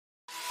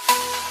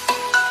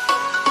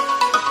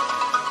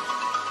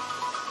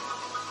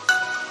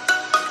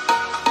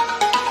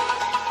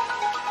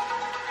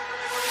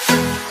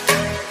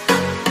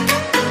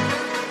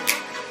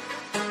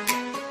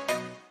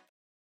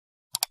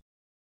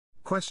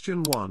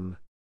Question 1.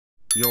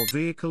 Your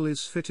vehicle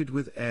is fitted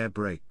with air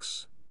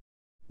brakes.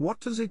 What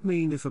does it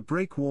mean if a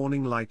brake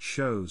warning light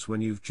shows when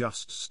you've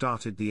just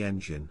started the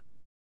engine?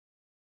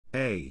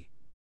 A.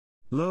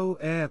 Low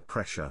air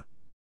pressure.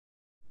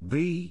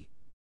 B.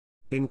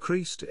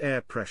 Increased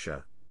air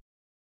pressure.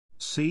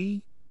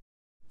 C.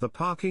 The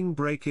parking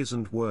brake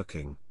isn't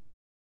working.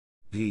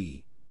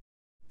 D.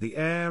 The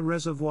air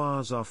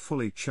reservoirs are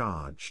fully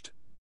charged.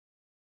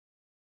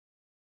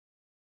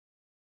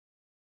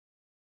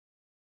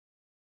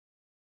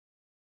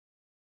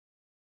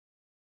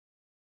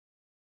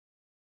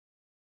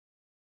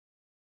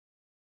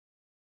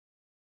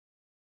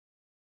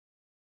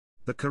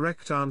 The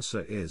correct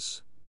answer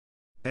is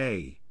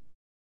A.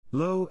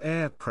 Low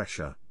air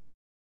pressure.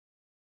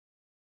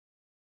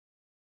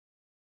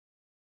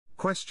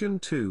 Question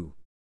 2.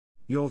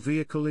 Your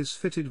vehicle is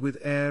fitted with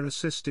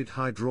air-assisted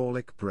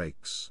hydraulic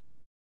brakes.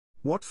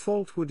 What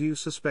fault would you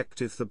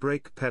suspect if the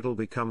brake pedal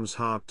becomes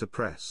hard to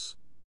press?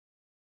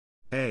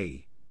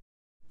 A.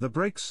 The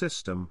brake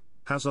system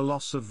has a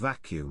loss of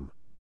vacuum.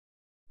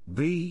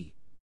 B.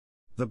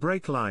 The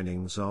brake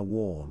linings are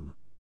worn.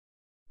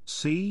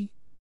 C.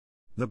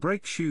 The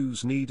brake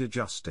shoes need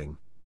adjusting.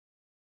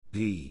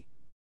 D.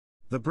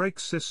 The brake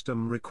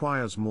system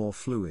requires more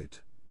fluid.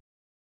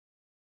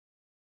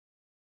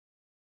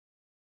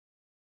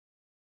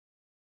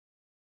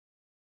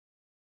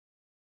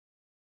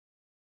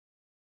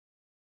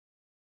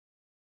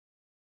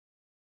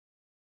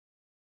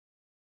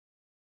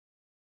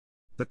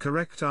 The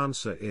correct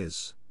answer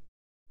is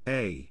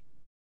A.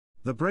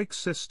 The brake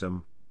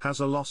system has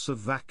a loss of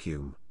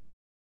vacuum.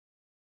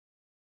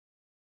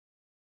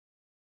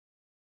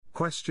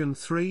 Question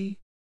 3.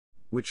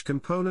 Which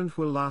component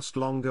will last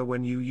longer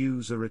when you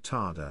use a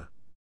retarder?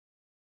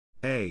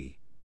 A.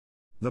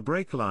 The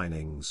brake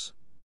linings.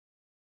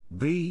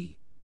 B.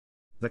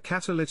 The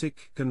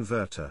catalytic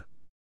converter.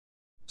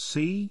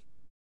 C.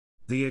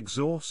 The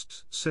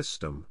exhaust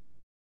system.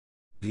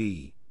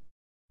 D.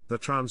 The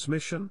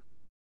transmission.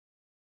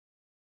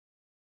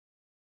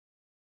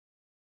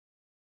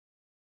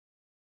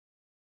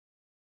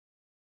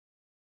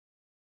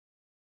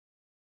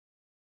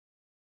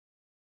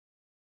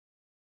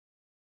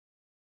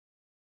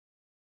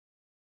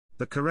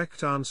 The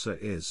correct answer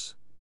is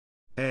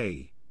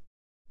A.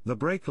 The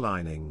brake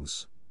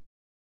linings.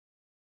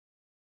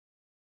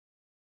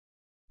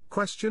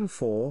 Question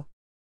 4.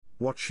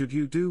 What should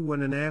you do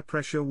when an air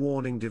pressure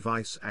warning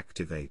device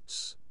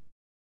activates?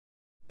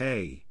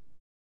 A.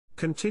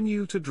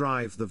 Continue to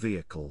drive the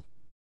vehicle.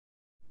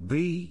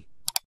 B.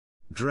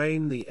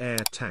 Drain the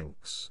air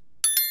tanks.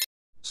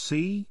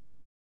 C.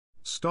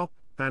 Stop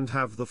and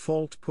have the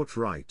fault put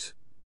right.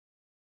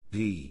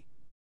 D.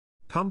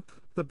 Pump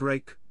the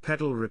brake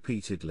pedal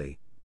repeatedly.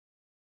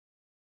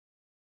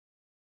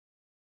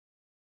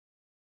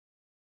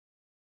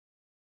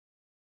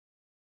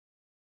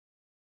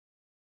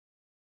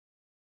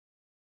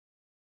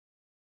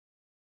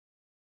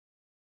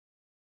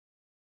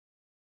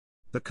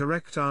 The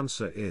correct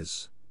answer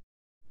is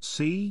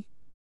C.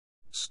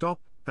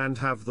 Stop and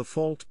have the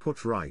fault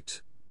put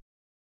right.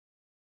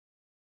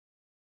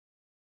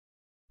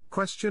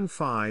 Question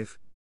 5.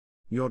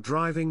 You're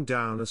driving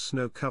down a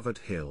snow-covered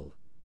hill.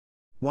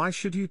 Why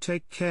should you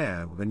take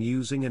care when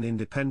using an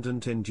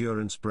independent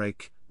endurance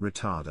brake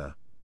retarder?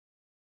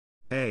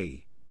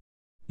 A.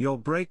 Your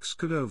brakes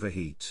could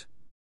overheat.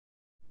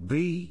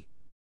 B.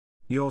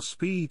 Your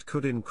speed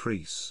could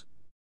increase.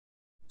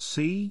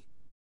 C.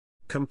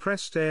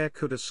 Compressed air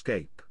could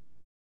escape.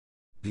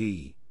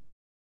 D.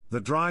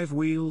 The drive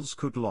wheels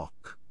could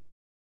lock.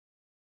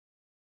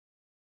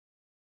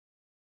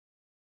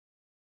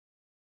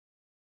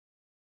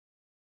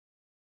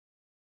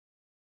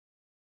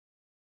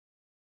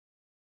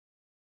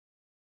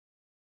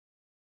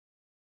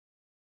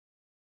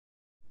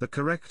 The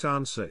correct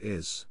answer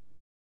is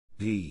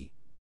D.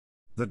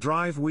 The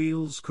drive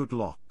wheels could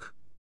lock.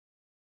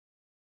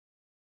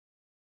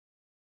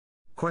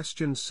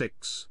 Question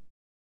 6.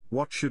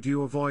 What should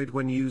you avoid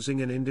when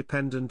using an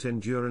independent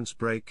endurance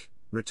brake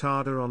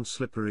retarder on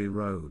slippery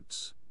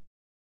roads?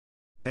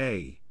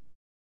 A.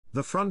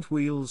 The front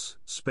wheels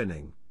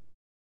spinning.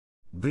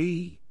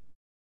 B.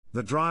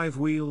 The drive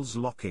wheels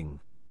locking.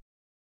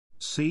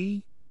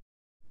 C.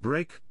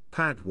 Brake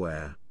pad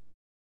wear.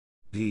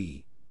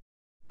 D.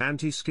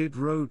 Anti-skid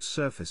road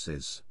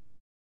surfaces.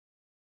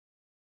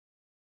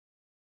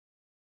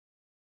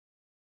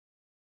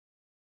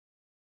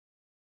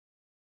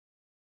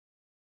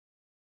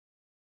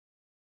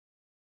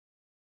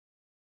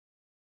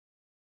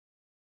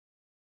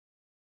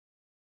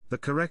 The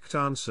correct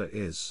answer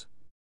is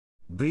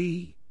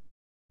B.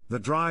 The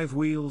drive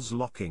wheels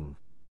locking.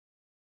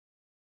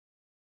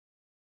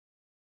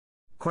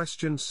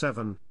 Question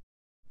 7.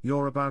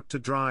 You're about to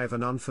drive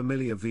an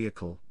unfamiliar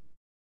vehicle.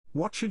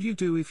 What should you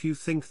do if you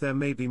think there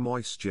may be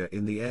moisture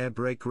in the air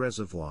brake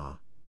reservoir?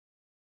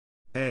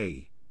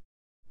 A.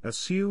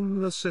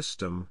 Assume the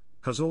system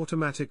has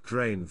automatic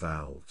drain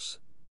valves.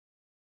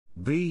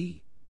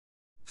 B.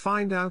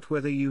 Find out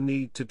whether you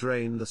need to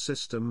drain the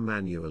system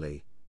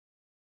manually.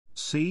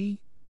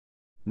 C.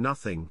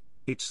 Nothing,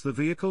 it's the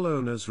vehicle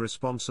owner's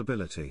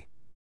responsibility.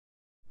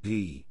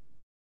 D.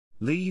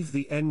 Leave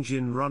the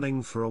engine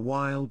running for a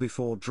while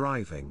before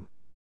driving.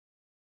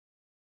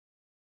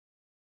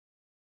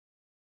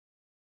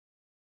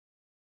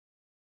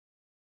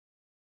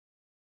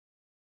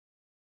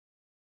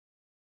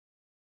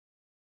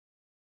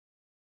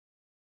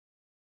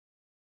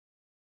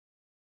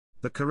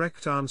 The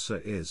correct answer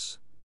is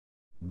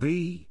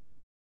B.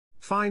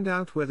 Find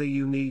out whether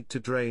you need to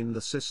drain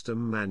the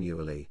system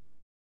manually.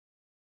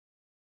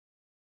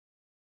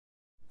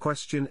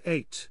 Question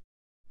 8.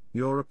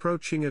 You're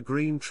approaching a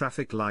green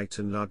traffic light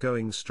and are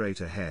going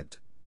straight ahead.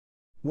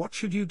 What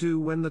should you do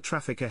when the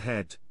traffic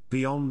ahead,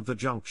 beyond the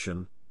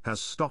junction,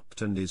 has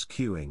stopped and is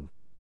queuing?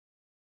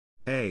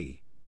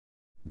 A.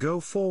 Go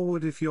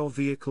forward if your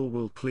vehicle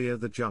will clear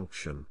the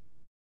junction.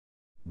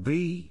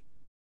 B.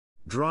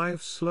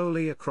 Drive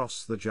slowly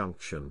across the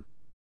junction.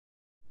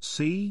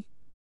 C.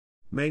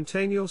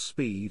 Maintain your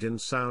speed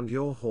and sound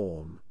your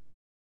horn.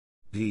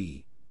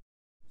 D.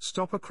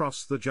 Stop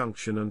across the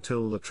junction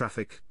until the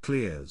traffic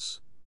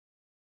clears.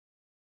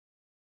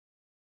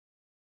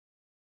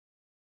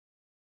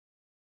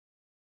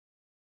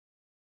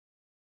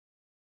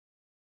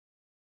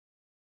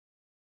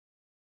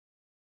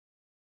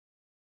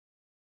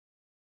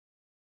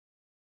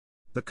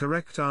 The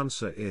correct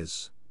answer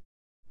is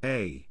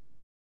A.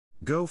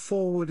 Go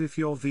forward if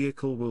your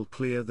vehicle will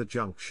clear the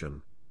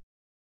junction.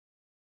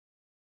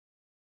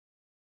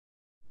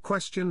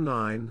 Question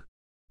 9.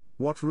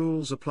 What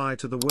rules apply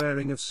to the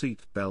wearing of seat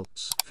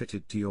belts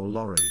fitted to your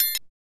lorry?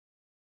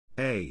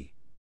 A.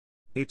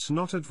 It's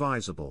not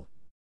advisable.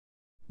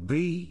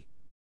 B.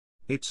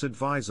 It's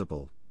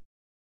advisable.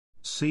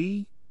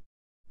 C.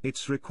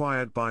 It's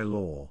required by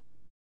law.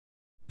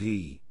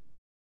 D.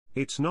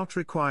 It's not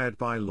required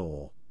by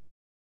law.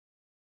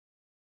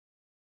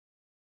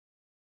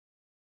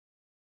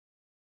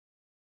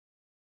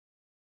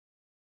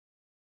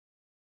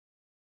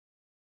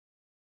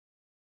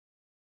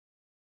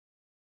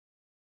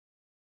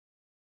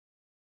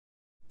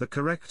 The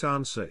correct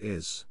answer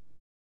is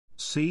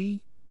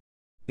C.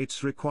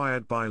 It's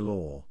required by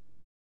law.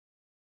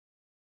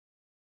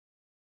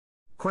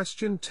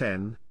 Question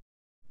 10.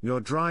 You're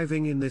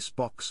driving in this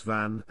box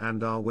van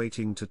and are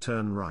waiting to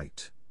turn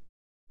right.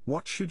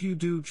 What should you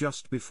do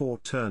just before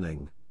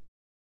turning?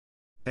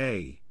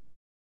 A.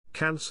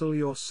 Cancel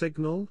your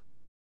signal.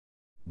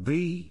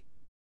 B.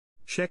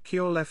 Check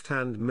your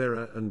left-hand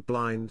mirror and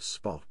blind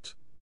spot.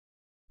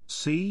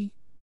 C.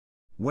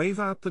 Wave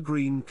out the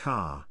green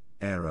car,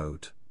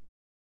 arrowed.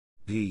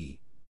 D.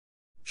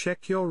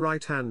 Check your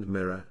right-hand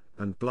mirror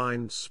and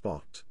blind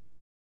spot.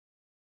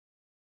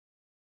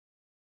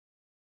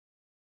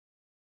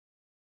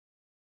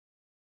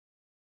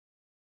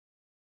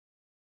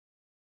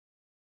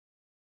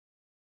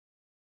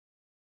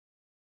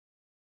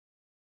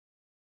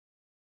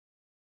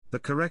 The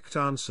correct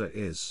answer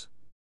is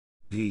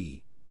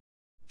D.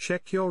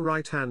 Check your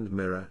right-hand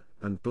mirror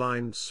and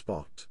blind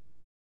spot.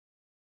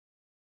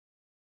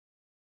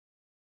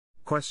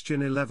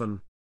 Question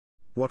 11.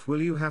 What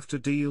will you have to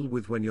deal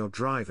with when you're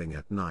driving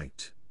at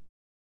night?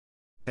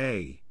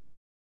 A.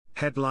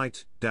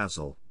 Headlight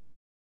dazzle.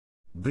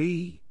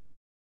 B.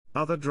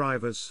 Other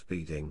drivers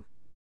speeding.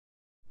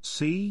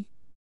 C.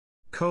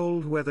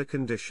 Cold weather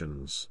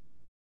conditions.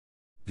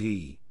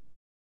 D.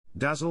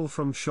 Dazzle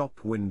from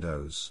shop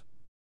windows.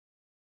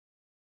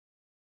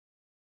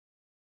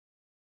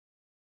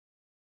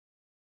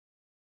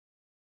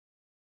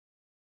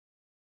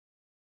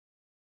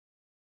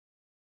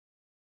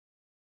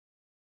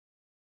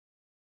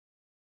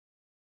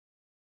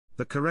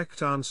 The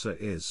correct answer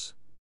is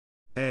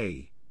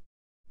A.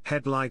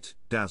 Headlight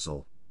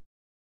dazzle.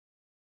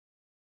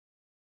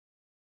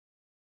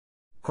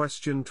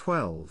 Question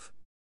 12.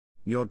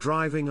 You're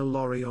driving a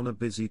lorry on a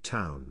busy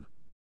town.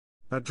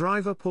 A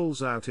driver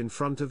pulls out in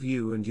front of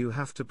you and you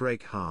have to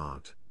brake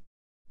hard.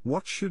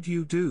 What should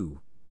you do?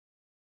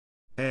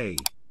 A.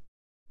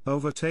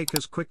 Overtake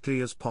as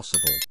quickly as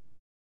possible.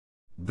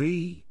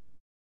 B.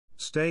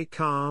 Stay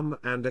calm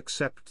and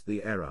accept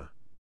the error.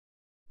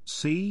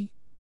 C.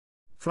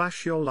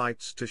 Flash your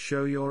lights to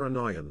show your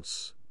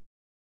annoyance.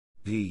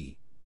 D.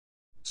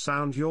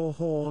 Sound your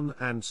horn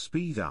and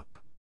speed up.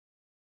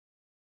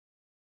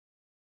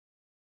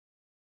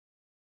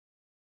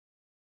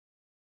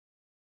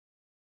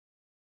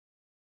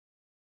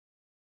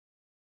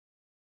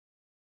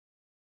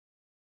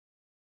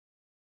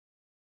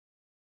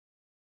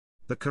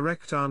 The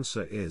correct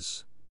answer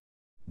is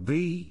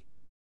B.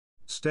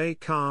 Stay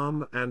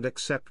calm and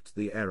accept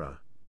the error.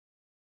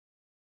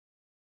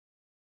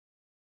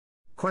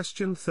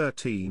 Question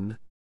 13.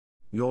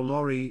 Your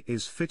lorry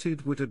is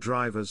fitted with a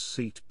driver's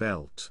seat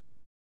belt.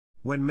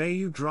 When may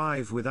you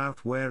drive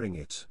without wearing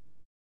it?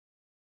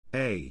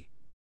 A.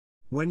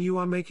 When you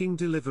are making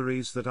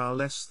deliveries that are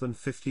less than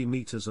 50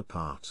 meters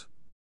apart.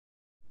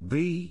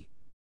 B.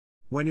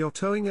 When you're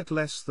towing at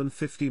less than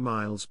 50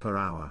 miles per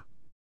hour.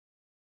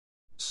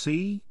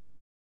 C.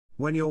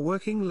 When you're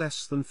working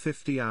less than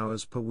 50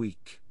 hours per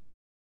week.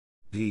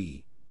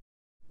 D.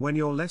 When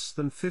you're less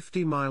than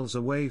 50 miles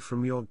away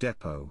from your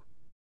depot.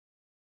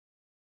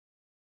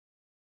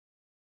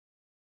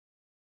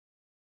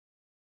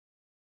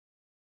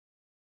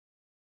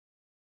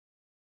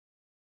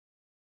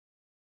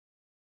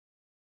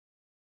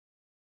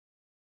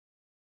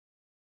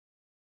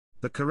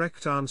 The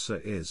correct answer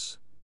is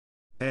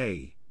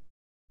A.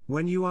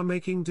 When you are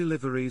making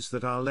deliveries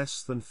that are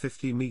less than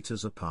 50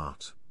 meters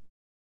apart.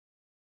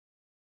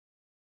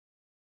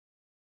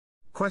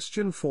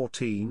 Question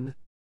 14.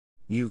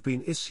 You've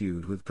been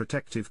issued with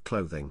protective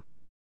clothing.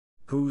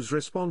 Who's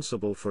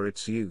responsible for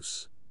its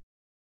use?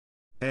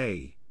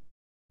 A.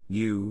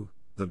 You,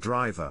 the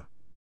driver.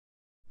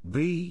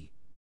 B.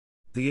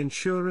 The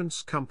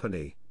insurance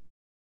company.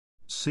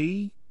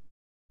 C.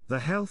 The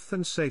health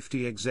and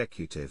safety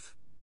executive.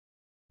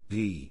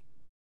 D.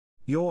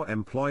 Your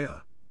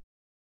employer.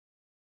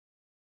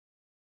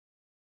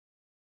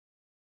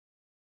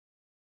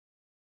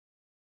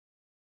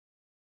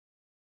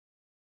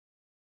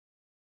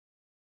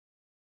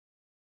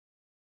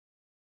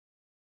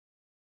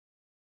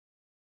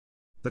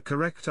 The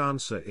correct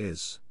answer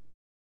is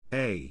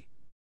A.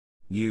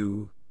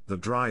 You, the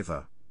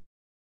driver.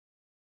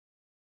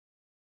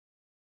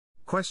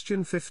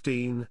 Question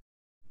 15.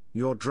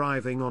 You're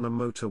driving on a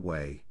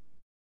motorway.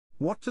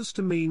 What does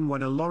it mean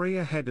when a lorry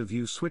ahead of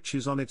you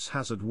switches on its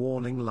hazard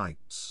warning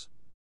lights?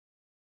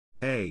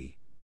 A.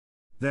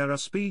 There are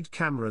speed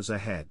cameras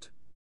ahead.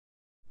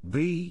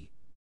 B.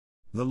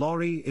 The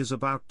lorry is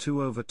about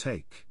to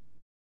overtake.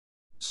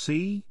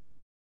 C.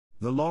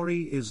 The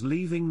lorry is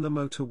leaving the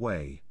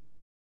motorway.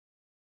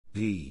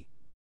 D.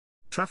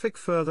 Traffic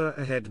further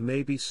ahead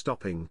may be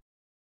stopping.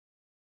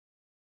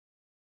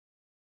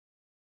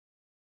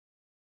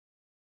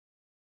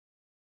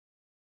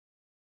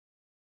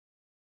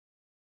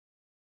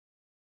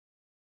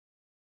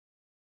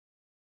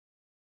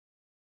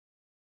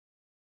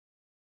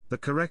 The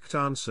correct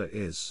answer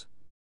is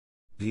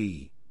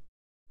D.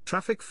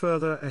 Traffic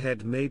further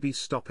ahead may be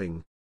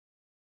stopping.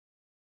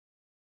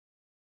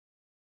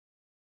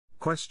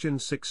 Question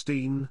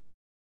 16.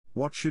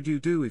 What should you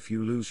do if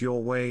you lose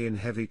your way in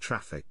heavy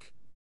traffic?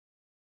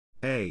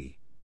 A.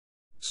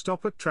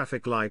 Stop at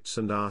traffic lights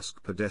and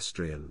ask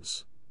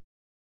pedestrians.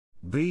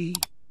 B.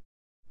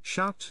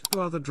 Shout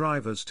to other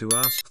drivers to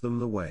ask them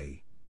the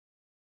way.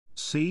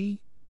 C.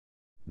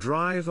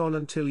 Drive on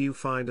until you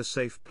find a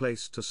safe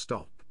place to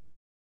stop.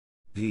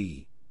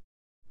 D.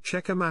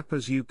 Check a map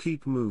as you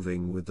keep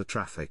moving with the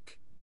traffic.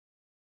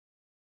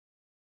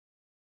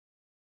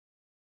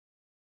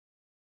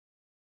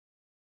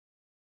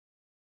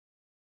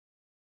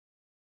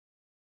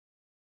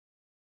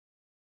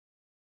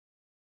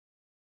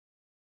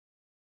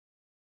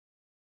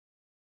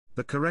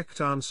 The correct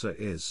answer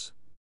is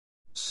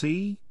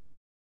C.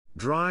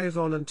 Drive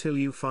on until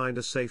you find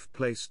a safe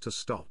place to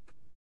stop.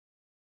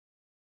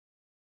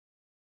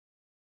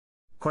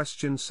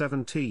 Question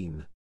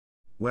 17.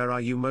 Where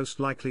are you most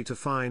likely to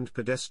find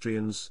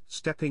pedestrians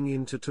stepping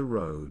into the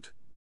road?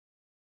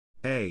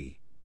 A.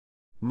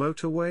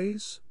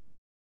 Motorways.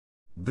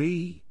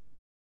 B.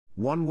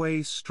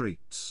 One-way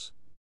streets.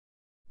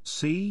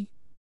 C.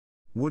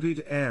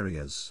 Wooded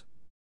areas.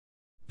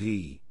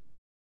 D.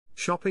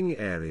 Shopping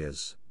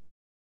areas.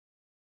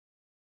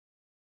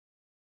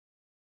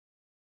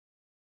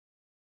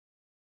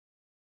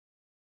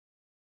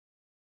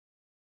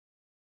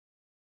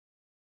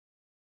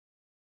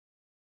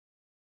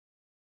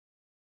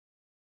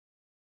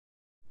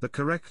 The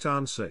correct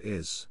answer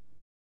is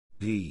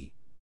D.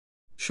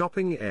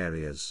 Shopping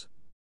areas.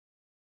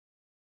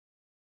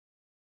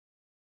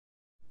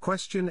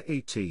 Question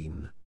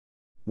 18.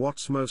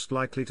 What's most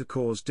likely to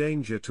cause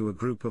danger to a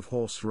group of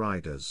horse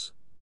riders?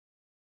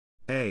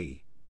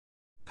 A.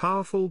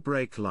 Powerful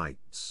brake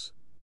lights.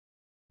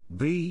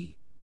 B.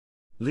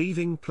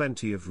 Leaving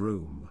plenty of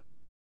room.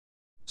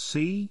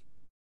 C.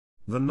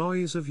 The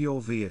noise of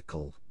your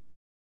vehicle.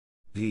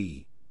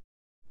 D.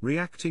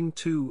 Reacting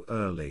too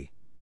early.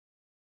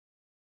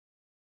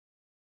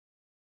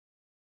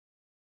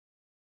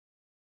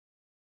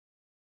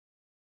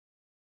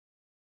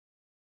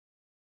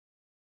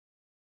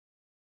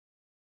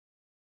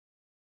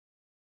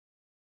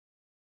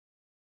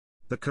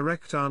 The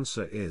correct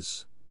answer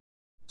is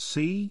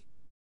C.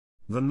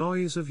 The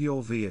noise of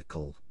your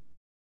vehicle.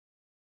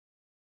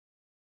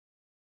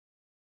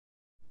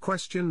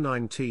 Question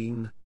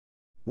 19.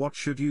 What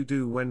should you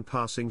do when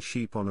passing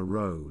sheep on a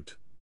road?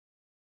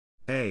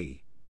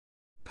 A.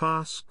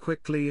 Pass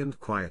quickly and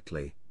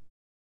quietly.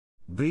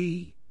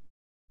 B.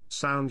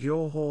 Sound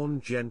your horn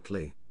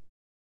gently.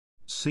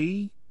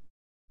 C.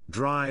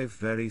 Drive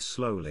very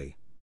slowly.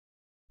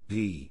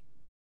 D.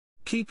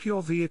 Keep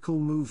your vehicle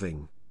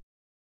moving.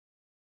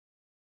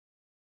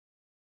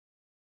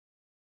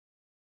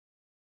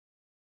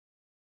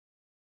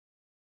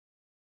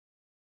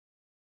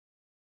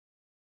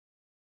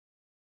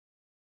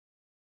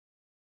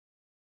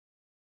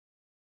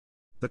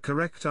 The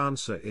correct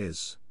answer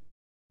is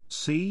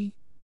C.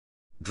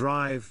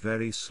 Drive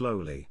very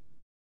slowly.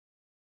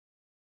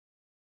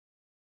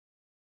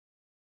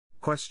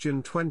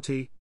 Question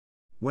 20.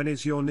 When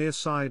is your near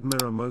side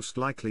mirror most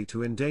likely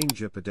to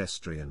endanger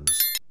pedestrians?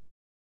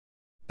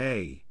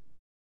 A.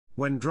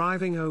 When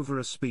driving over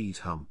a speed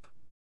hump.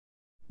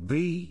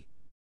 B.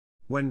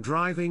 When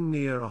driving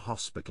near a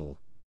hospital.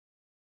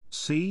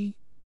 C.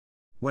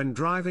 When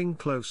driving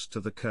close to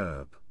the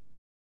curb.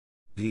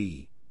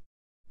 D.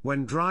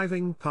 When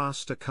driving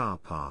past a car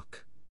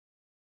park.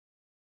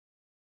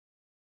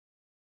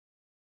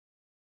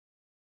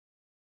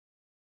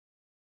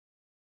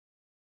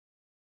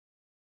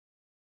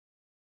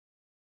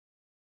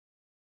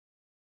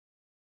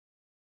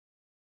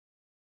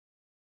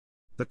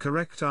 The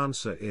correct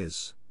answer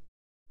is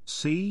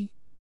C.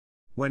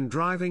 When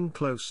driving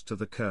close to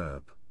the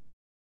curb.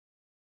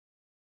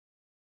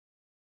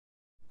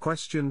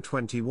 Question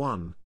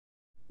 21.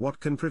 What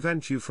can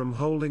prevent you from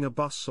holding a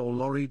bus or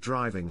lorry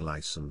driving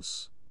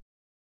license?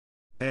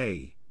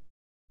 A.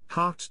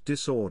 Heart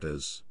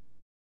disorders.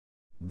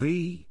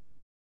 B.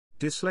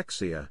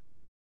 Dyslexia.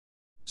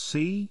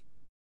 C.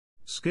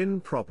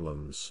 Skin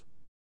problems.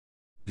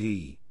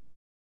 D.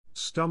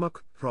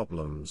 Stomach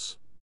problems.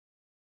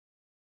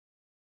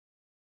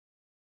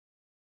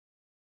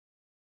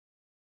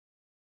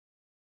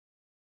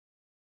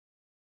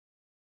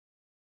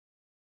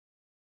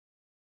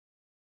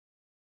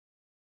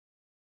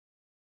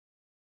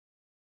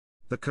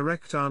 The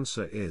correct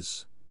answer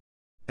is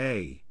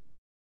A.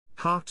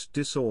 Heart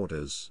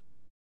disorders.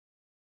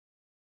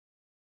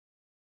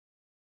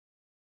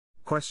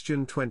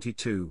 Question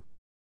 22.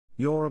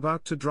 You're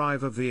about to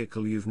drive a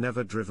vehicle you've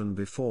never driven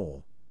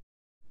before.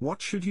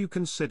 What should you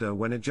consider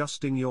when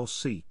adjusting your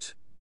seat?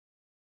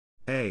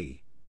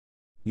 A.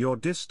 Your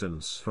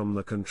distance from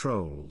the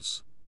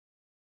controls.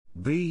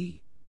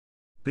 B.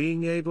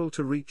 Being able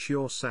to reach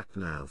your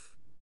sat-nav.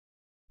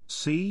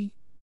 C.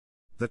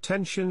 The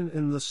tension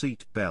in the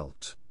seat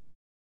belt.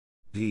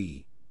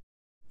 D.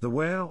 The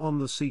wear on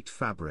the seat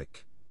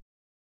fabric.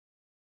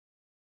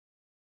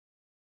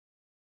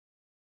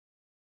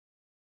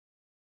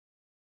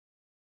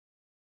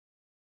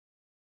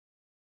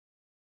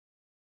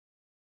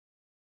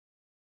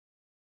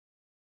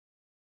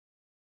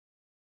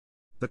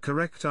 The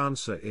correct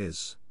answer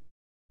is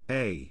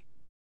A.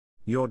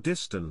 Your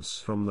distance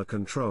from the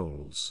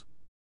controls.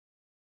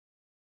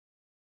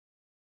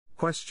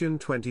 Question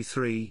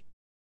 23.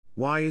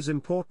 Why is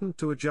important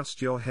to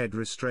adjust your head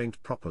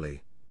restraint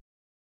properly?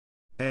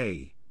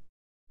 A.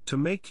 To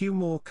make you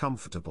more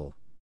comfortable.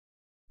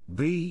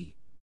 B.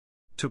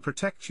 To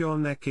protect your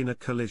neck in a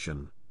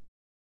collision.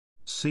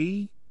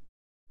 C.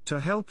 To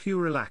help you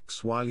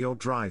relax while you're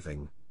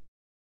driving.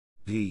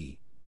 D.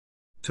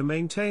 To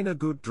maintain a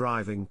good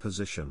driving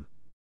position.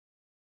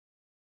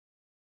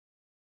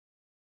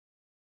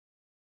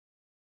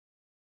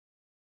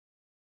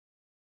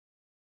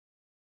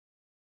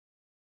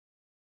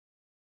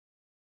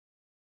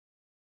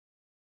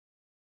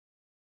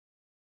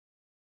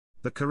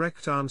 The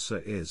correct answer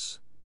is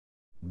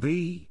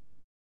B.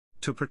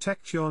 To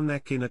protect your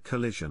neck in a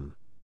collision.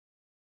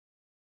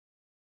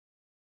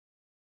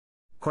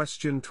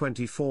 Question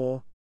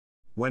 24.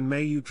 When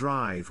may you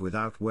drive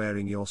without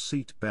wearing your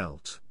seat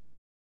belt?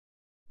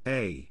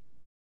 A.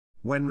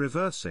 When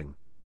reversing.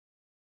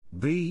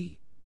 B.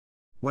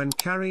 When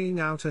carrying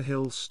out a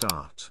hill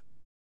start.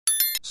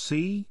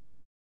 C.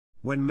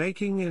 When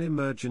making an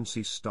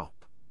emergency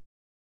stop.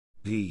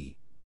 D.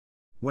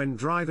 When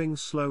driving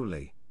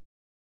slowly.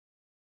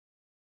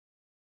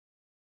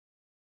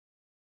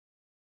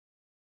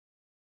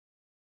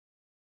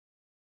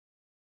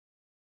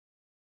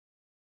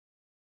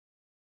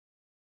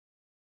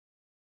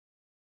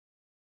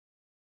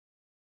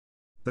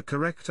 The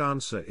correct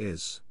answer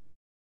is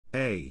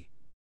A.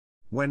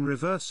 When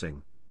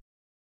reversing.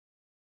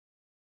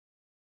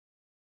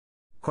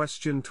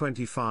 Question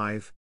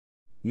 25.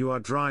 You are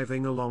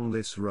driving along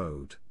this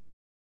road.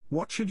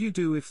 What should you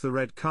do if the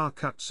red car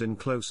cuts in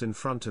close in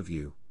front of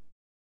you?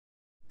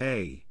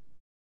 A.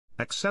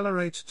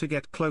 Accelerate to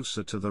get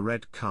closer to the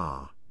red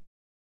car.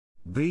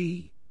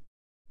 B.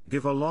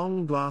 Give a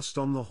long blast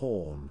on the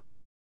horn.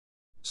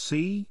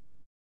 C.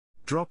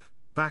 Drop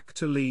back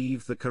to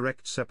leave the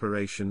correct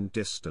separation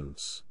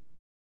distance.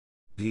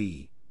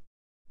 D.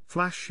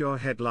 Flash your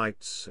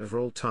headlights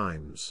several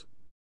times.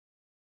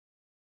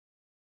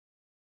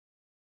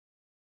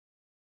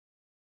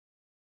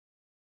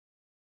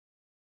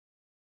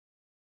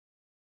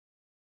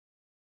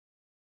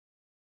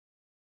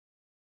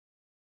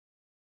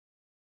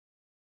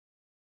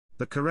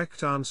 The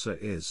correct answer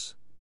is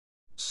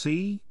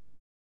C.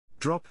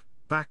 Drop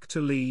back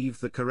to leave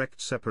the correct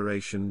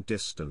separation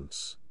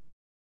distance.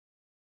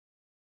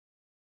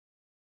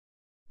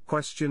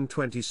 Question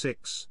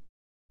 26.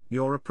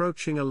 You're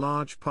approaching a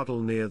large puddle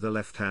near the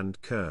left-hand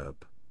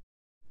curb.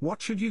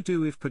 What should you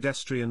do if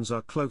pedestrians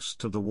are close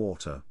to the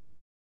water?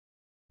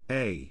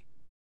 A.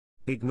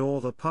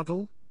 Ignore the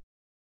puddle.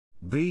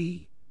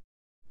 B.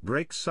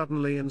 Brake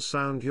suddenly and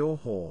sound your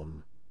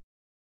horn.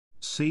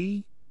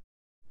 C.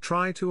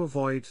 Try to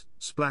avoid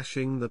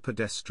splashing the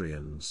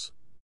pedestrians.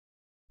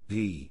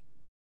 D.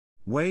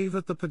 Wave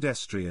at the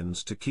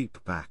pedestrians to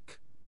keep back.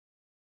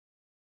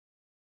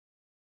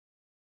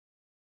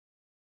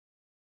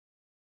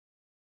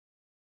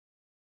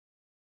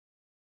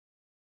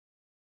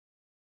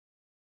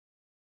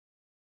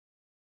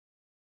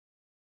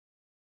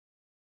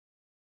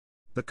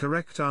 The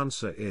correct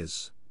answer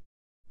is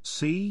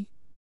C.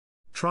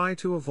 Try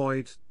to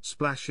avoid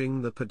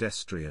splashing the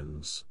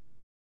pedestrians.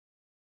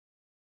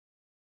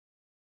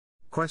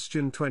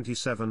 Question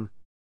 27.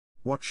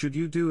 What should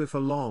you do if a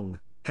long,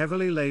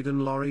 heavily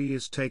laden lorry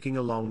is taking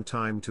a long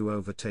time to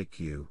overtake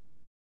you?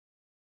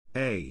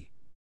 A.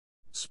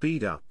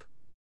 Speed up.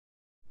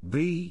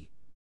 B.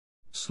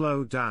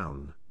 Slow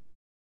down.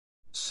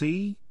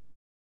 C.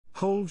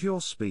 Hold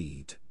your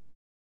speed.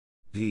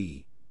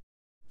 D.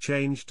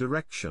 Change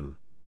direction.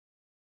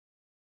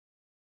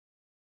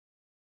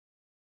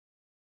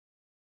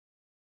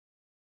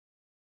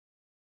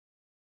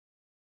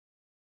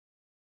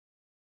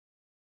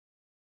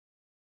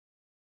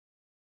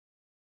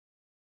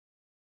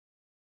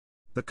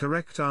 The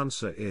correct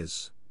answer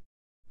is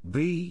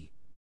B.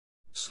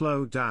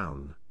 Slow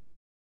down.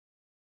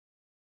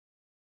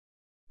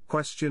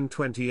 Question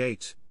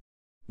 28.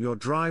 You're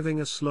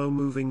driving a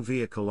slow-moving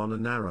vehicle on a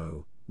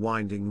narrow,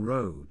 winding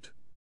road.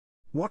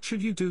 What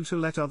should you do to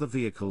let other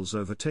vehicles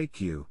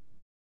overtake you?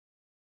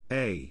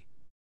 A.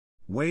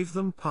 Wave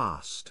them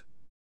past.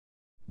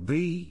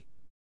 B.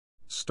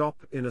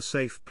 Stop in a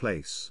safe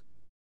place.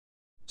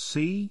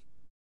 C.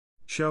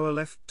 Show a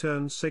left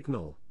turn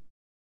signal.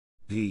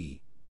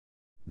 D.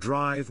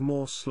 Drive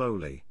more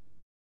slowly.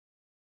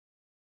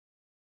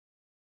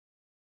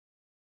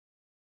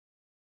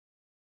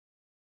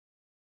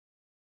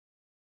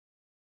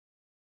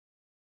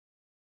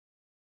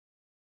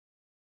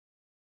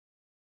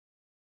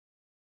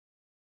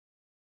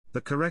 The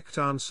correct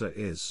answer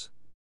is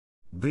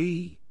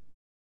B.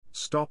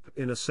 Stop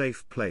in a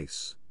safe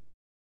place.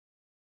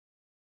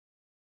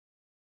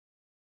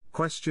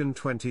 Question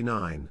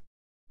 29.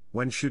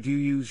 When should you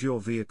use your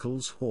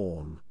vehicle's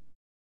horn?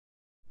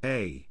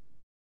 A.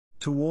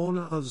 To warn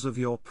others of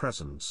your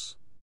presence.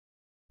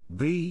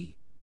 B.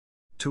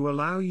 To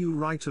allow you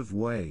right of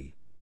way.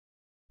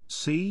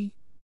 C.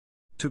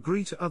 To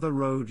greet other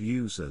road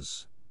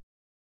users.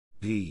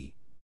 D.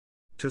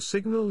 To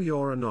signal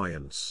your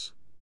annoyance.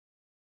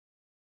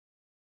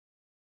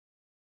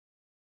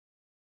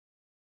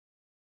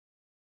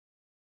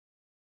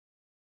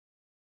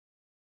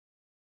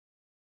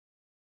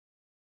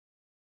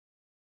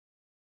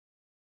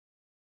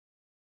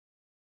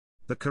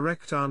 The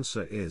correct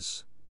answer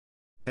is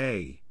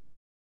A.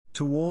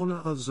 To warn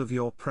others of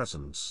your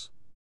presence.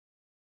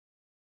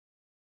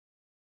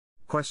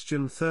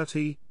 Question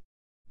 30.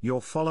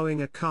 You're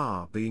following a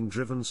car being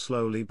driven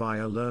slowly by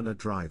a learner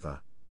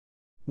driver.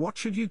 What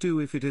should you do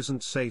if it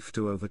isn't safe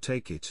to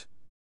overtake it?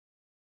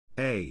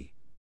 A.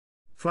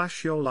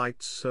 Flash your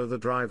lights so the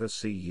driver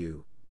see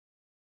you.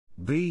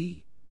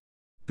 B.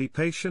 Be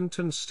patient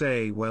and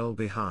stay well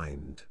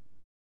behind.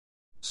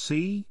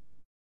 C.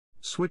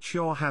 Switch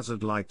your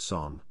hazard lights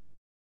on.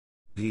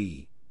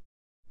 D.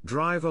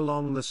 Drive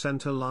along the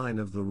center line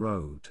of the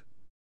road.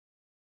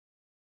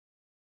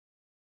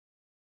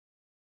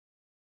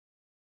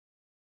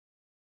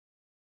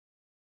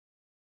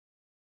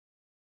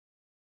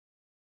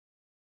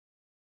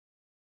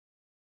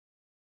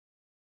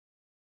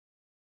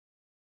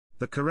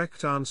 The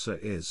correct answer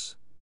is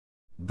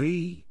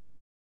B.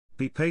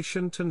 Be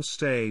patient and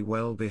stay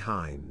well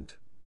behind.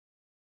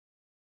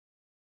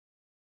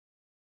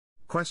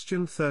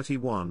 Question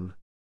 31.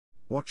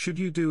 What should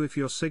you do if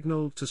you're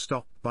signaled to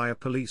stop by a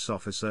police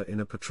officer in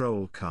a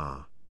patrol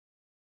car?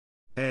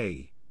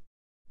 A.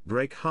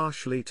 Brake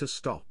harshly to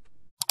stop.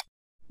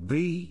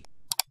 B.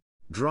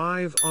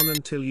 Drive on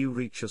until you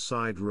reach a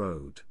side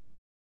road.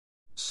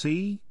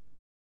 C.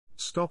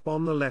 Stop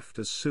on the left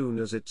as soon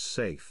as it's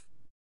safe.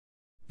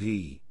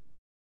 D.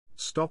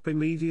 Stop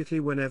immediately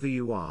whenever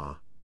you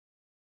are.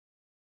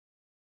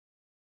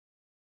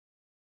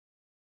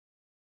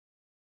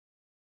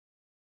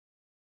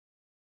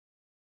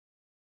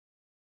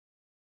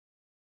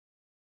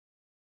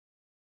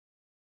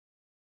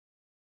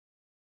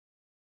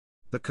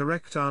 The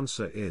correct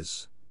answer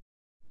is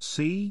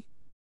C.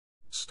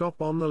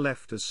 Stop on the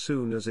left as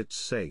soon as it's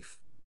safe.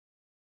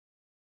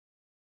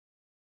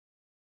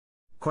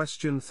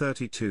 Question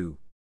 32.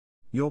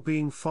 You're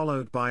being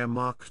followed by a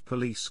marked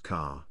police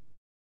car.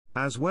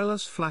 As well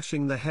as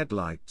flashing the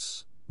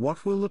headlights,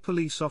 what will the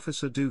police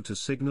officer do to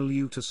signal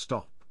you to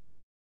stop?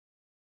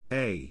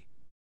 A.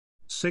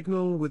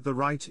 Signal with the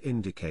right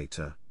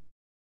indicator.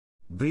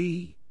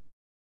 B.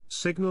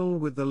 Signal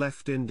with the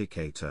left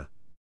indicator.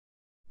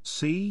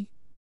 C.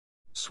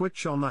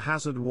 Switch on the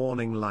hazard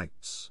warning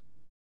lights.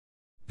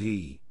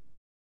 D.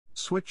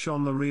 Switch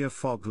on the rear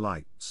fog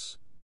lights.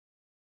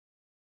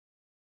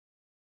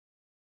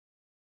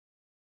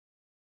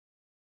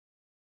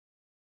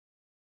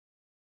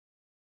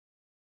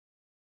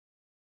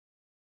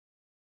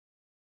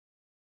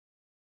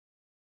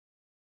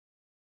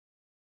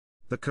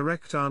 The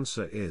correct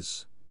answer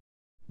is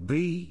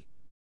B.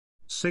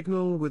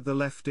 Signal with the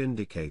left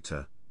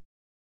indicator.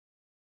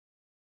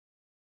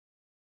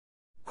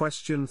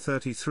 Question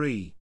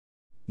 33.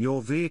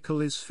 Your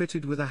vehicle is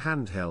fitted with a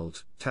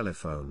handheld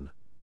telephone.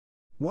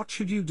 What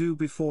should you do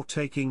before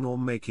taking or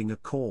making a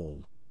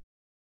call?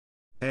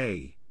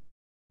 A.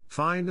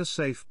 Find a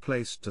safe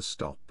place to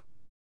stop.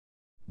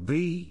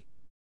 B.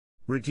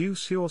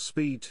 Reduce your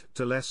speed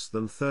to less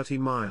than 30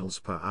 miles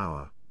per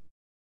hour.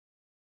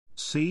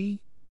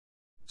 C.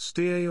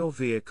 Steer your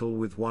vehicle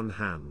with one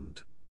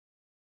hand.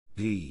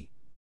 D.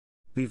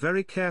 Be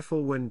very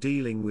careful when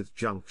dealing with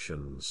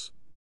junctions.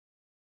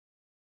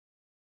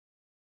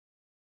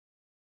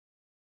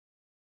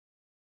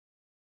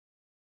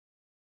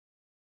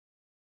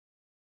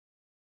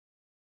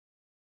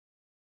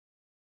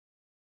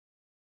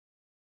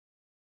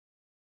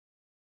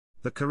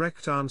 The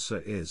correct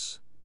answer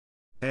is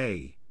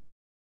A.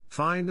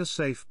 Find a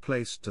safe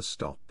place to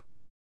stop.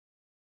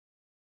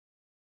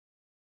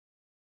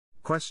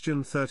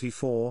 Question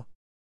 34.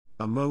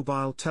 A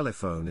mobile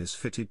telephone is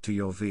fitted to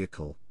your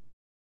vehicle.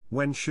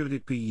 When should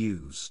it be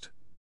used?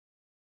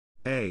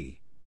 A.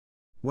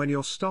 When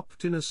you're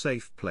stopped in a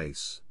safe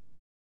place.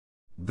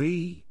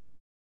 B.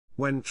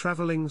 When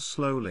traveling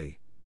slowly.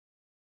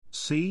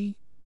 C.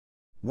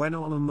 When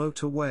on a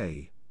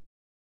motorway.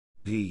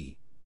 D.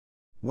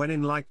 When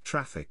in light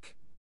traffic.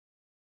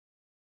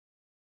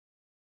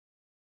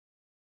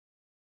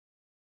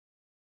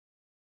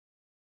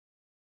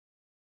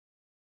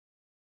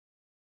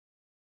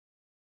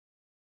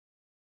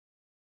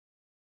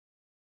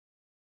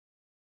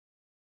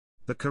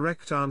 The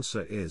correct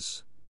answer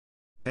is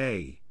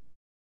A.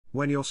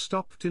 When you're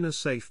stopped in a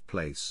safe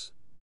place.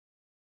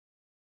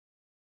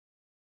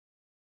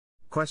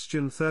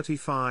 Question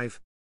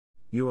 35.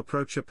 You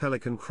approach a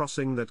pelican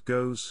crossing that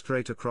goes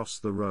straight across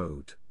the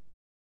road.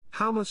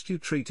 How must you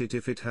treat it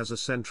if it has a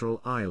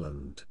central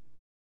island?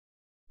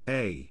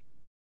 A.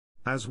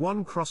 As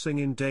one crossing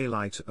in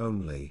daylight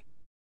only.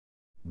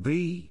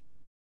 B.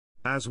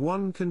 As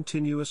one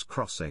continuous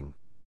crossing.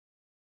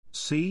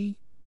 C.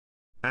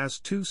 As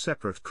two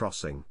separate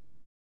crossing.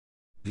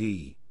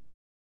 D.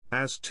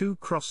 As two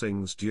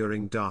crossings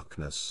during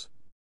darkness.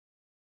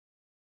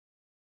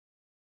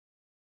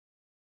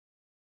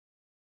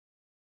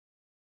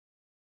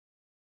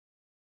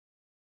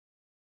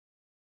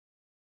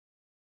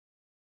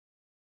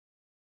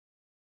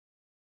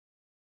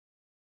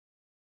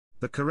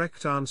 The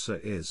correct answer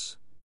is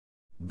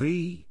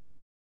B.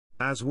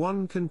 As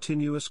one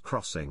continuous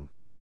crossing.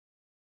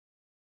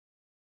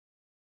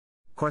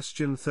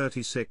 Question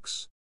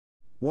 36.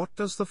 What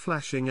does the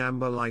flashing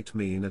amber light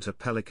mean at a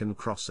pelican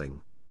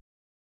crossing?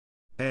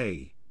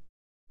 A.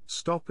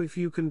 Stop if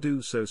you can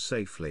do so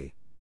safely.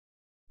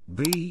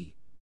 B.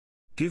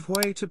 Give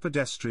way to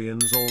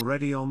pedestrians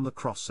already on the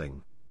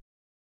crossing.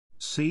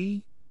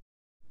 C.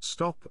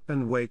 Stop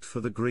and wait for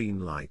the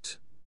green light.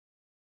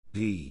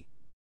 D.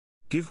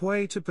 Give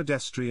way to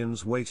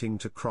pedestrians waiting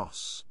to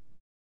cross.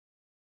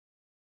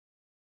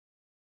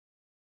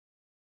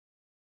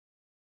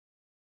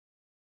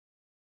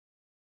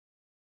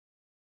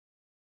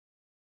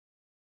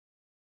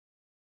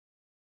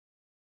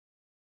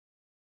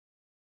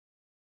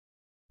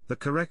 The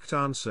correct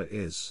answer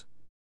is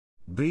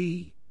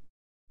B.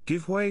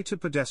 Give way to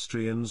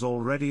pedestrians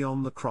already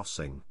on the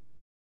crossing.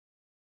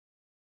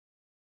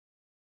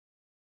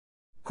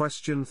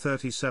 Question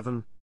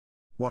 37.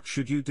 What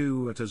should you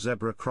do at a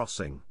zebra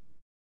crossing?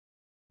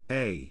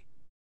 A.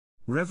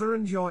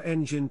 Reverend your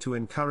engine to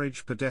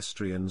encourage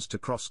pedestrians to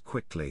cross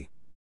quickly.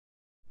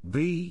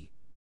 B.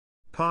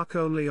 Park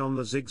only on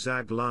the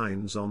zigzag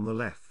lines on the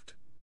left.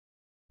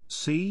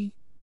 C.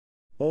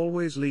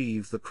 Always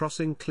leave the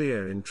crossing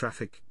clear in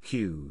traffic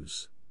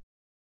queues.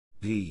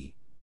 D.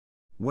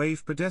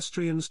 Wave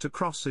pedestrians to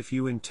cross if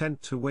you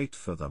intend to wait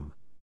for them.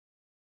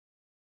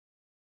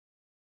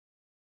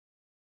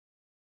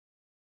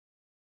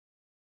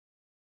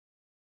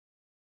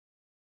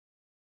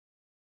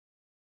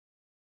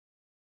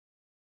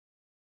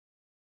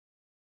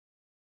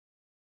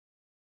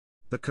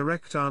 The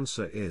correct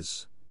answer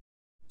is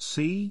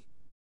C.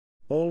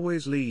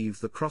 Always leave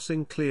the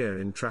crossing clear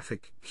in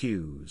traffic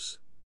queues.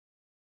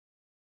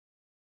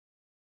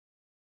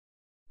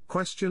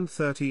 Question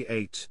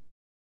 38.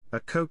 A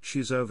coach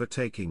is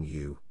overtaking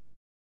you.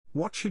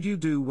 What should you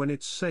do when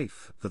it's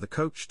safe for the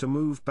coach to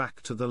move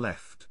back to the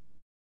left?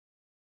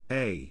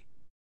 A.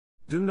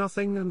 Do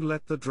nothing and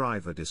let the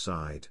driver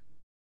decide.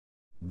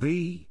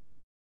 B.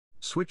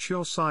 Switch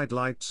your side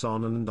lights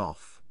on and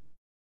off.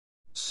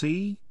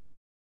 C.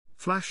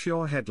 Flash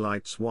your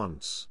headlights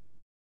once.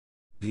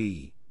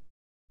 D.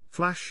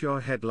 Flash your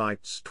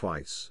headlights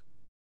twice.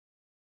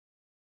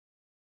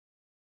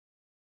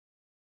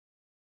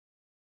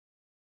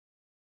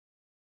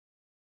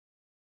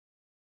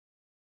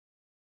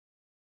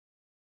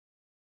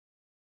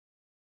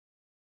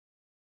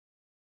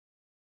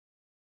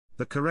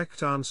 The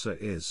correct answer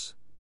is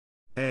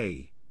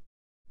A.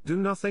 Do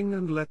nothing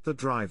and let the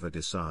driver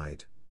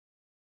decide.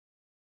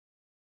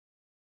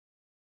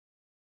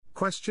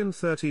 Question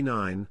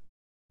 39.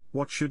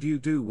 What should you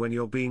do when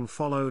you're being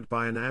followed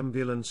by an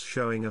ambulance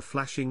showing a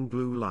flashing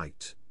blue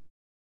light?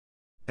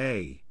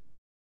 A.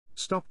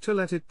 Stop to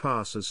let it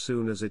pass as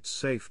soon as it's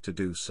safe to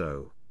do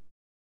so.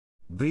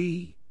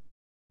 B.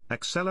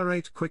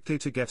 Accelerate quickly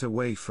to get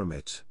away from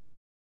it.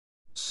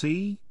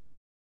 C.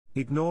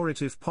 Ignore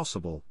it if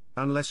possible,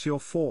 unless you're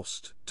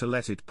forced to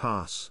let it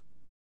pass.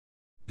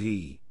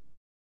 D.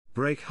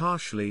 Brake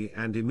harshly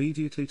and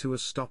immediately to a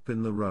stop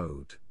in the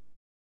road.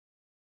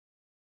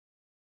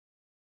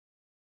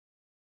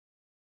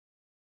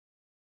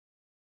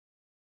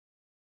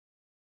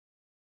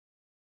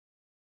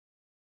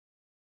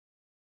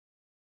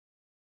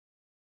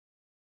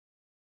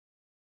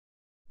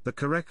 The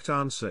correct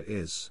answer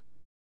is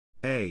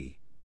A.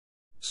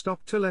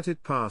 Stop to let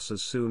it pass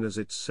as soon as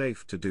it's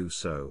safe to do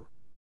so.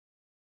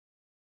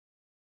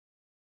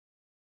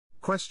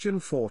 Question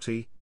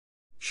 40.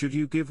 Should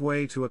you give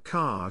way to a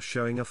car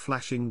showing a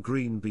flashing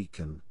green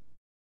beacon?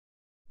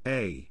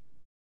 A.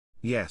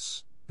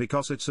 Yes,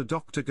 because it's a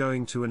doctor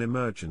going to an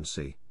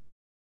emergency.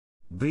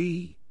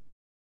 B.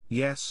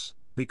 Yes,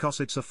 because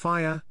it's a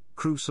fire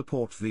crew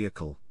support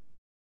vehicle.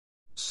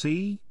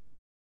 C.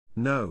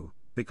 No,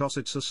 because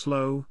it's a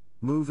slow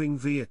moving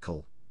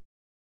vehicle.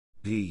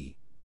 D.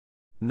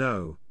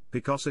 No,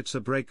 because it's a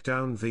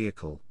breakdown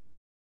vehicle.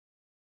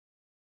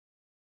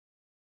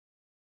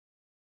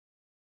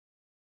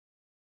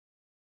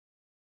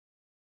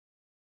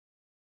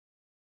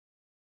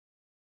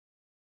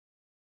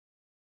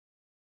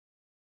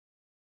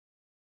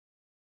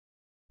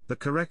 The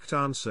correct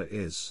answer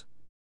is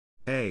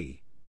A.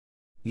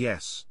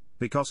 Yes,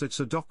 because it's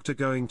a doctor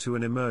going to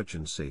an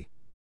emergency.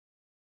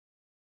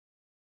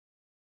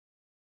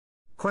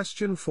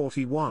 Question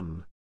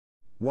 41.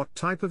 What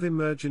type of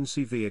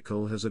emergency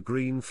vehicle has a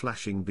green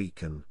flashing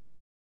beacon?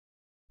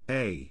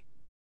 A.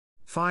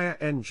 Fire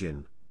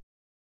engine.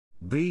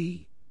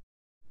 B.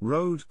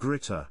 Road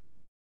gritter.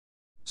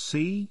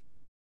 C.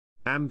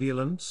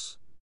 Ambulance.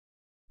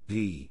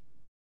 D.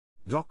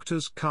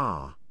 Doctor's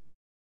car.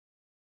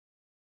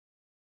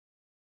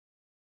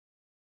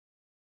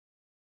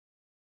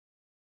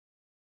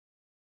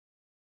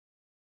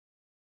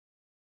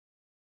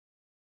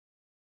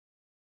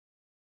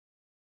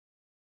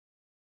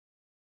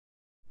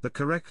 The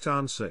correct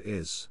answer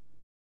is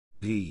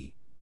D.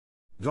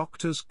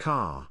 Doctor's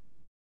car.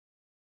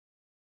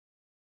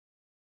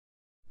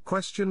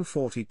 Question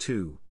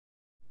 42.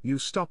 You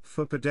stop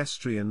for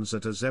pedestrians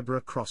at a zebra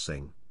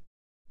crossing.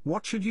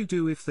 What should you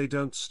do if they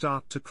don't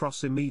start to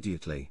cross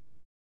immediately?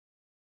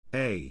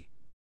 A.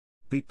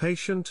 Be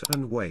patient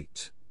and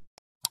wait.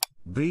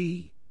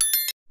 B.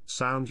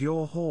 Sound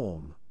your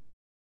horn.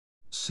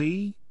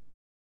 C.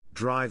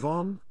 Drive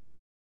on.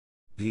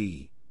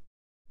 D.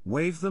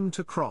 Wave them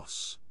to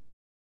cross.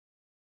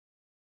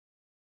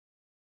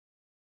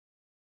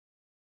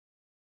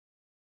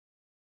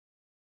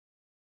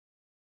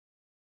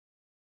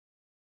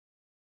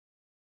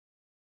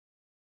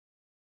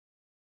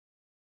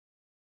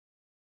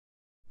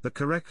 The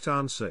correct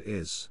answer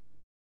is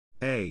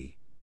A.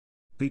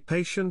 Be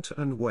patient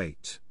and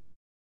wait.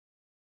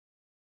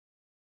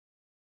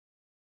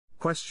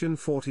 Question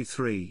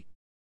 43.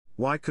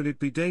 Why could it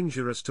be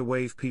dangerous to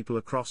wave people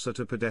across at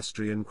a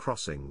pedestrian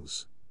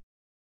crossings?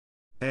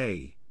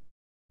 A.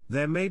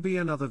 There may be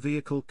another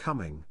vehicle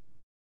coming.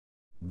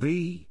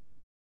 B.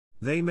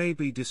 They may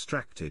be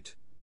distracted.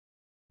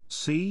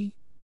 C.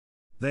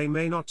 They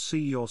may not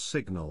see your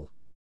signal.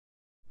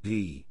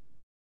 D.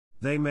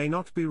 They may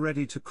not be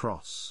ready to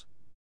cross.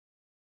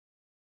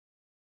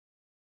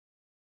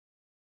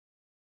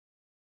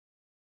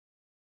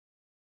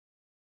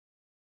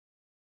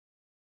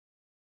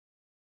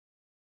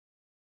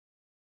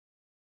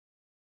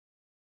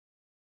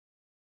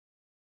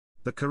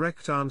 The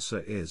correct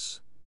answer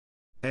is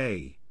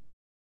A.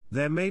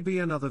 There may be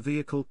another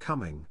vehicle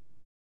coming.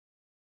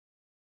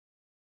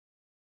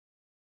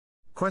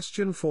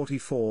 Question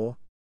 44.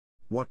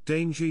 What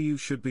danger you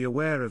should be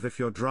aware of if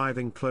you're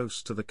driving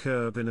close to the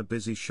curb in a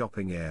busy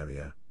shopping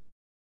area?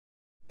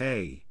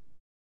 A.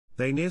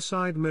 The near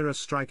side mirror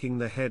striking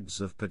the heads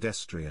of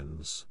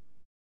pedestrians.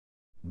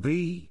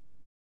 B.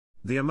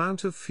 The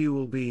amount of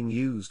fuel being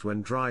used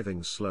when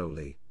driving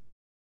slowly.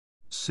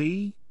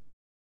 C.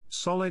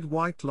 Solid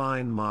white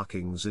line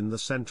markings in the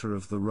center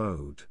of the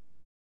road.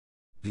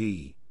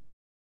 D.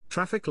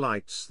 Traffic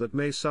lights that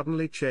may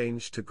suddenly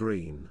change to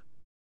green.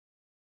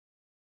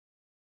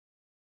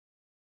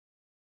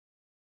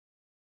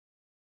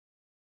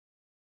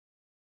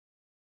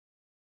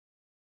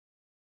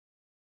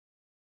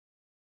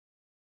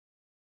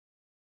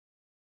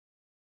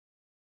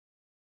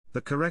 The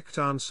correct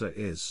answer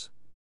is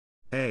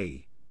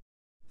A.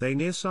 The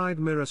near side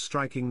mirror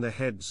striking the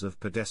heads of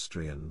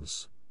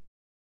pedestrians.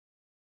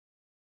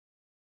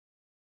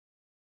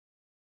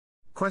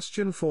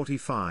 Question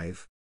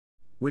 45.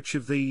 Which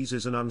of these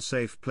is an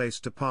unsafe place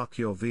to park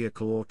your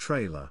vehicle or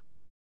trailer?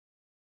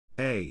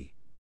 A.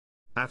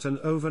 At an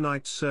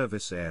overnight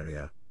service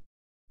area.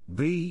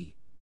 B.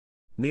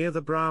 Near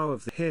the brow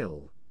of the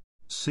hill.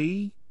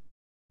 C.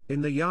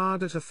 In the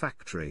yard at a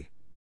factory.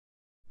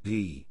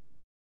 D.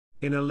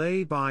 In a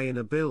lay-by in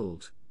a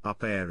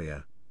build-up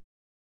area.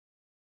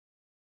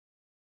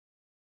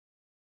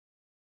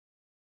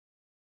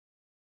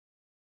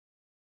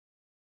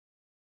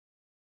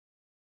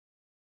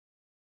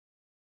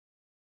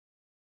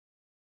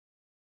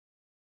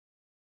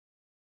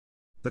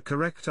 The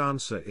correct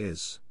answer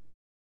is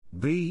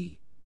B.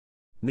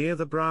 Near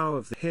the brow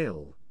of the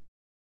hill.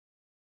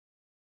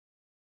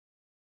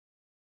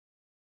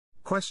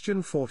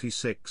 Question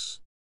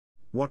 46.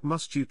 What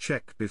must you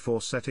check before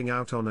setting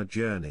out on a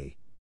journey?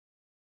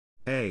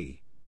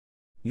 A.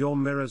 Your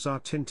mirrors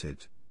are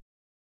tinted.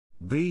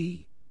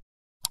 B.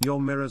 Your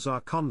mirrors are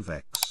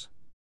convex.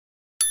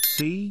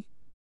 C.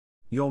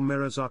 Your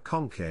mirrors are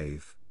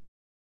concave.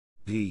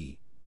 D.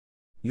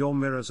 Your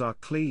mirrors are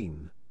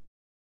clean.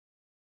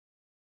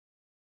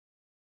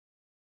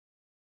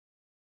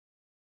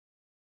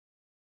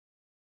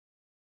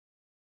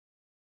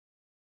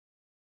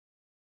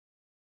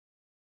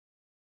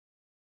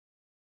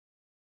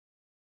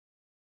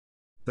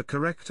 The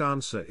correct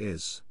answer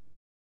is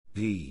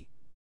D.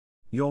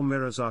 Your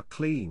mirrors are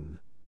clean.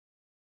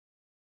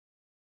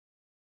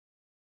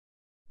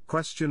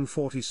 Question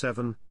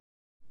 47.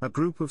 A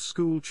group of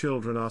school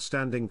children are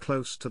standing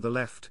close to the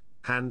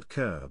left-hand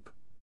curb.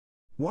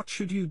 What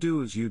should you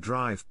do as you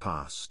drive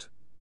past?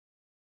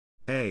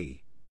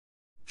 A.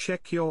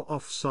 Check your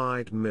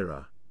offside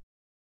mirror.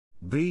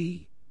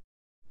 B.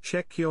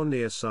 Check your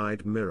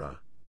nearside mirror.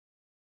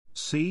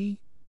 C.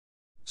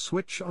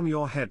 Switch on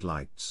your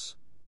headlights.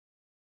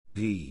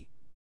 D.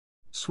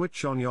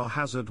 Switch on your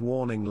hazard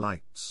warning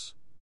lights.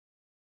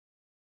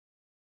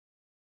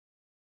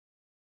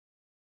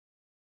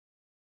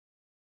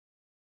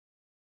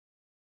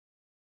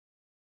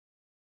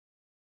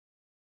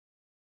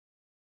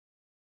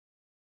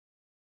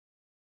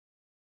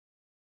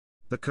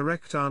 The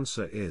correct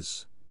answer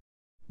is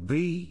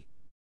B.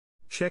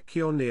 Check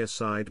your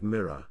nearside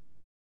mirror.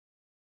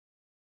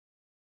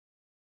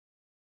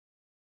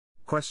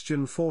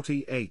 Question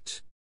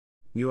 48.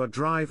 You are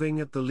driving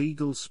at the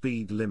legal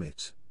speed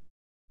limit.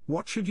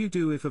 What should you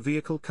do if a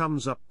vehicle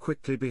comes up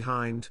quickly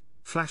behind,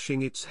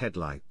 flashing its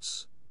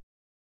headlights?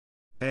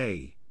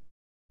 A.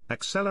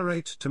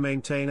 Accelerate to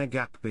maintain a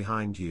gap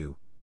behind you.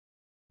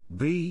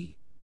 B.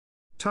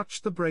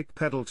 Touch the brake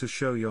pedal to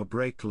show your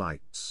brake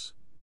lights.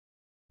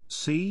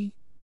 C.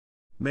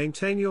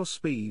 Maintain your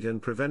speed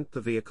and prevent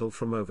the vehicle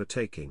from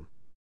overtaking.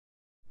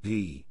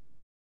 D.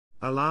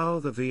 Allow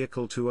the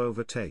vehicle to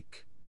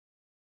overtake.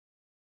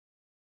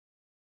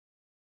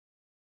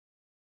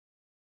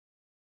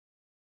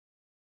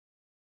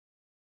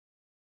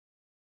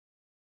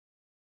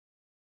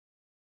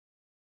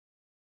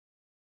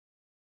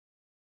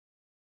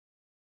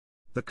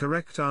 The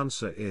correct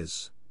answer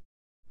is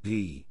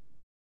D.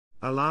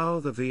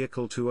 Allow the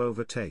vehicle to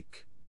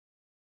overtake.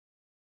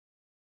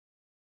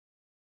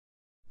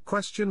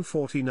 Question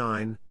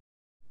 49.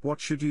 What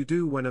should you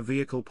do when a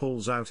vehicle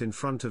pulls out in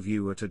front of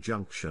you at a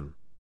junction?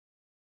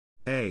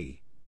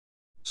 A.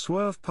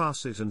 Swerve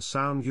past it and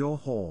sound your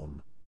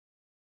horn.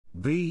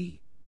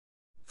 B.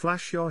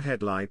 Flash your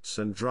headlights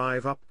and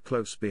drive up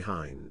close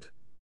behind.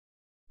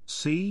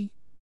 C.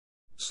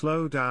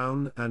 Slow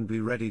down and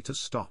be ready to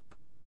stop.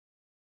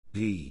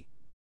 D.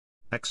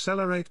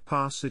 Accelerate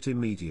past it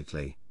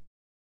immediately.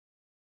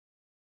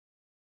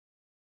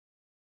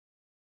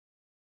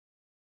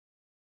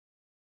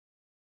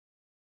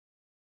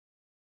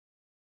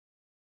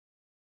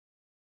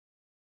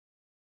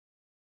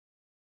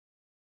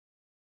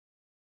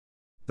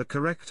 The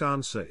correct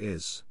answer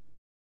is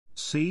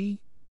C.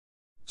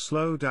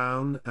 Slow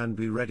down and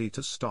be ready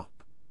to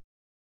stop.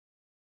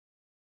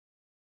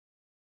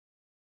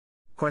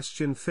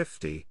 Question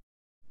 50.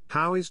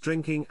 How is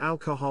drinking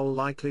alcohol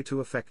likely to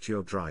affect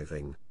your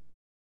driving?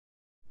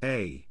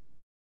 A.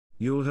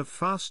 You'll have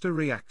faster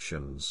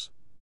reactions.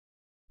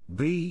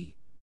 B.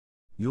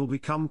 You'll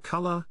become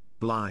color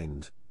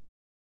blind.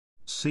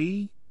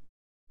 C.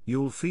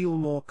 You'll feel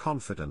more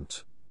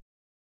confident.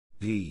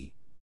 D.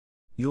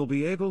 You'll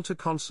be able to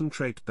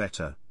concentrate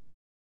better.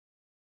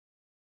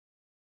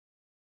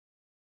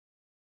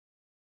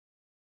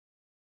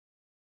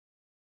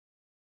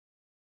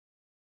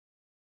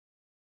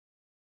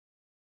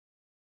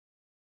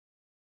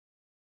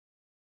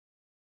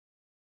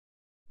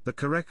 The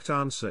correct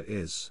answer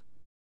is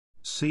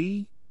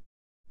C.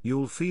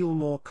 You'll feel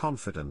more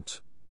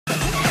confident.